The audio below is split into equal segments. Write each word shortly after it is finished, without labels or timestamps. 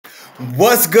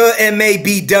What's good,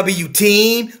 MABW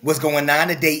team? What's going on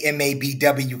today,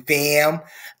 MABW fam?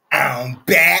 I'm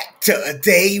back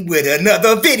today with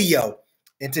another video.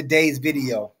 In today's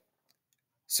video,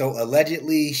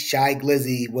 allegedly, Shy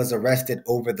Glizzy was arrested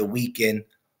over the weekend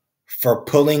for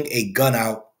pulling a gun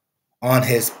out on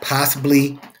his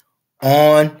possibly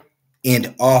on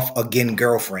and off again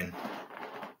girlfriend.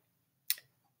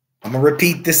 I'm going to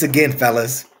repeat this again,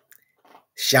 fellas.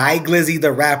 Shy Glizzy,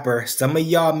 the rapper, some of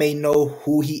y'all may know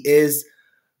who he is.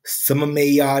 Some of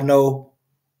y'all know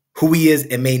who he is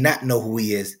and may not know who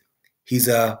he is. He's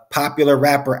a popular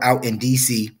rapper out in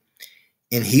DC,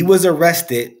 and he was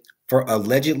arrested for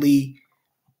allegedly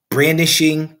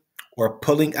brandishing or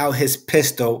pulling out his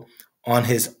pistol on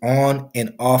his on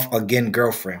and off again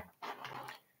girlfriend.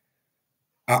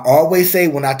 I always say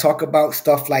when I talk about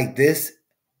stuff like this,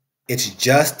 it's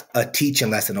just a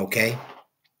teaching lesson, okay?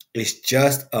 It's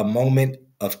just a moment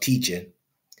of teaching.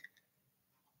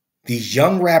 These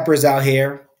young rappers out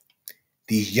here,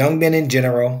 these young men in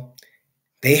general,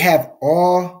 they have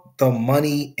all the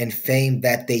money and fame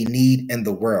that they need in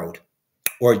the world,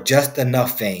 or just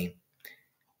enough fame.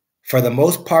 For the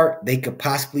most part, they could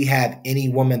possibly have any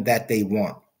woman that they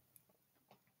want.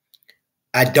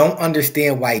 I don't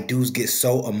understand why dudes get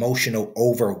so emotional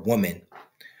over women.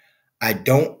 I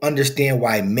don't understand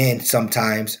why men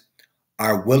sometimes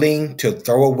are willing to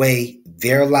throw away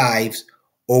their lives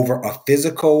over a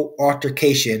physical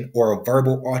altercation or a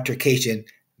verbal altercation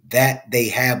that they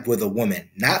have with a woman.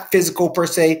 Not physical per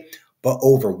se, but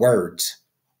over words.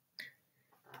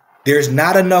 There's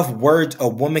not enough words a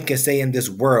woman can say in this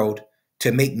world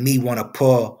to make me want to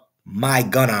pull my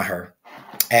gun on her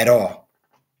at all.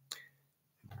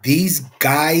 These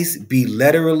guys be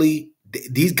literally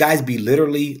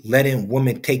letting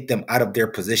women take them out of their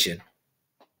position,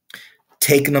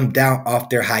 taking them down off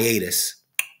their hiatus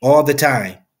all the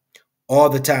time. All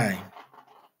the time.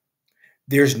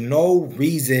 There's no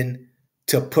reason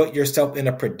to put yourself in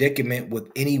a predicament with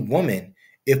any woman.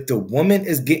 If the woman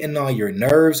is getting on your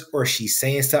nerves or she's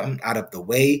saying something out of the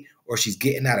way or she's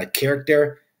getting out of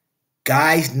character,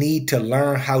 guys need to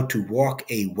learn how to walk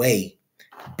away.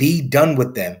 Be done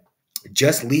with them.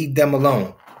 Just leave them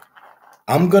alone.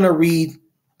 I'm going to read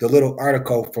the little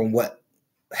article from what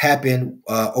happened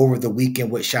over the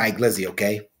weekend with Shy Glizzy,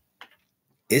 okay?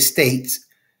 It states,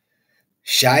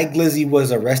 Shy Glizzy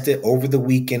was arrested over the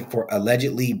weekend for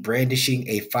allegedly brandishing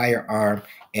a firearm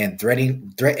and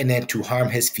threatening to harm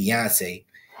his fiance.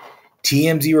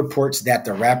 TMZ reports that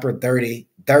the rapper 30,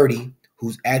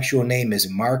 whose actual name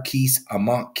is Marquise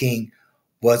Amont King,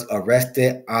 was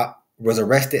arrested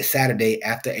Saturday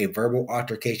after a verbal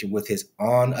altercation with his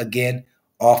on-again,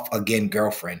 off-again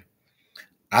girlfriend.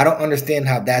 I don't understand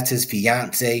how that's his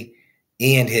fiance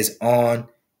and his on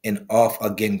and off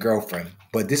again girlfriend.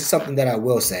 But this is something that I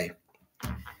will say.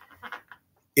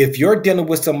 If you're dealing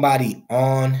with somebody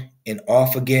on and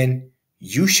off again,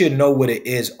 you should know what it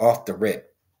is off the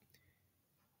rip.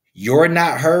 You're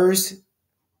not hers,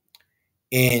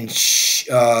 and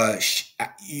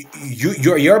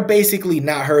you're basically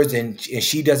not hers, and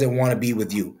she doesn't want to be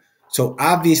with you. So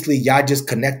obviously, y'all just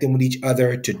connecting with each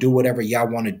other to do whatever y'all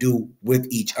want to do with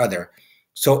each other.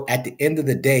 So at the end of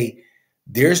the day,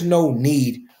 there's no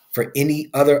need for any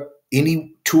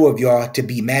two of y'all to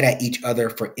be mad at each other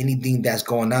for anything that's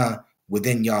going on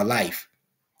within y'all life.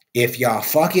 If y'all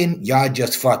fucking, y'all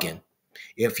just fucking.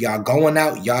 If y'all going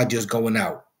out, y'all just going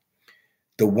out.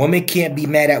 The woman can't be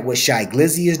mad at what Shy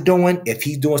Glizzy is doing if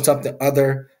he's doing something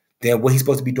other than what he's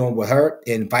supposed to be doing with her,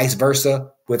 and vice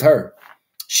versa with her.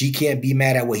 She can't be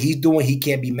mad at what he's doing. He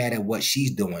can't be mad at what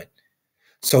she's doing.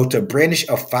 So to brandish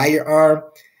a firearm,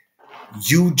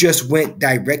 you just went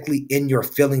directly in your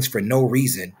feelings for no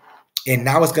reason. And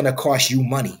now it's going to cost you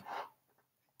money.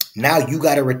 Now you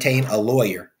got to retain a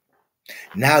lawyer.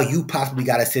 Now you possibly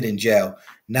got to sit in jail.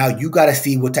 Now you got to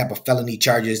see what type of felony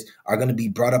charges are going to be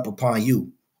brought up upon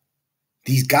you.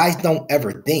 These guys don't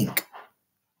ever think.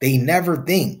 They never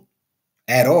think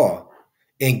at all.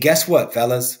 And guess what,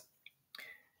 fellas?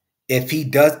 If he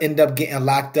does end up getting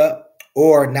locked up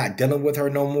or not dealing with her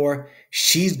no more,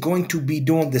 she's going to be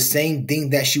doing the same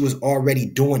thing that she was already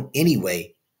doing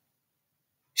anyway.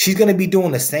 She's going to be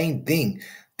doing the same thing.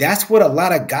 That's what a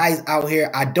lot of guys out here,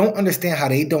 I don't understand how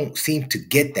they don't seem to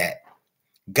get that.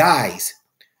 Guys,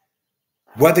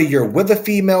 whether you're with a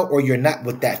female or you're not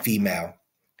with that female,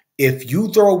 if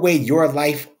you throw away your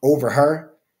life over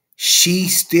her,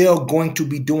 she's still going to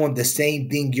be doing the same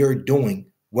thing you're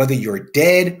doing, whether you're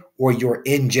dead or you're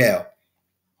in jail.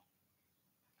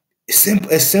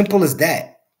 As simple as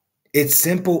that. It's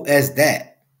simple as that.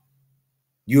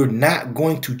 You're not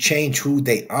going to change who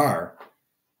they are.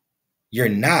 You're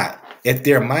not. If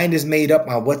their mind is made up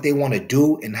on what they want to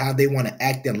do and how they want to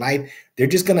act in life, they're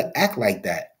just going to act like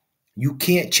that. You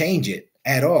can't change it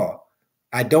at all.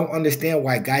 I don't understand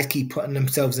why guys keep putting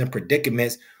themselves in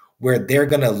predicaments where they're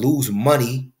going to lose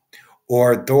money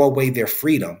or throw away their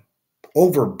freedom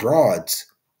over broads.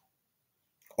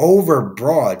 Over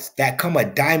broads that come a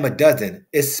dime a dozen,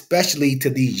 especially to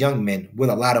these young men with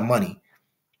a lot of money.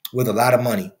 With a lot of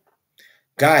money.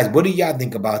 Guys, what do y'all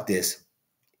think about this?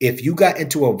 If you got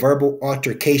into a verbal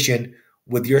altercation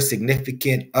with your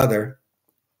significant other,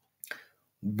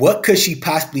 what could she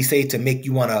possibly say to make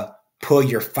you want to pull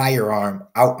your firearm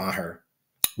out on her?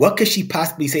 What could she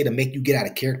possibly say to make you get out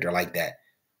of character like that?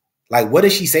 Like, what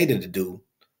does she say to the dude?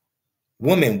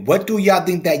 Women, what do y'all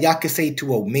think that y'all could say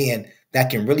to a man that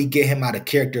can really get him out of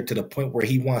character to the point where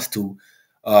he wants to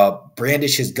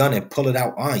brandish his gun and pull it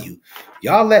out on you?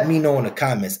 Y'all let me know in the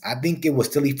comments. I think it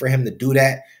was silly for him to do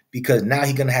that because now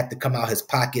he's going to have to come out his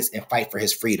pockets and fight for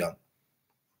his freedom.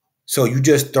 So you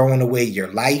just throwing away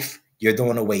your life, you're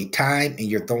throwing away time, and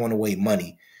you're throwing away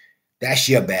money. That's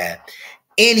your bad.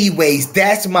 Anyways,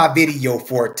 that's my video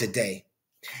for today.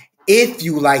 If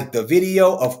you like the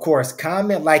video, of course,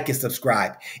 comment, like, and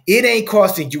subscribe. It ain't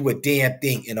costing you a damn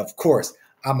thing. And of course,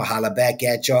 I'ma holla back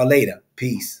at y'all later.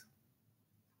 Peace.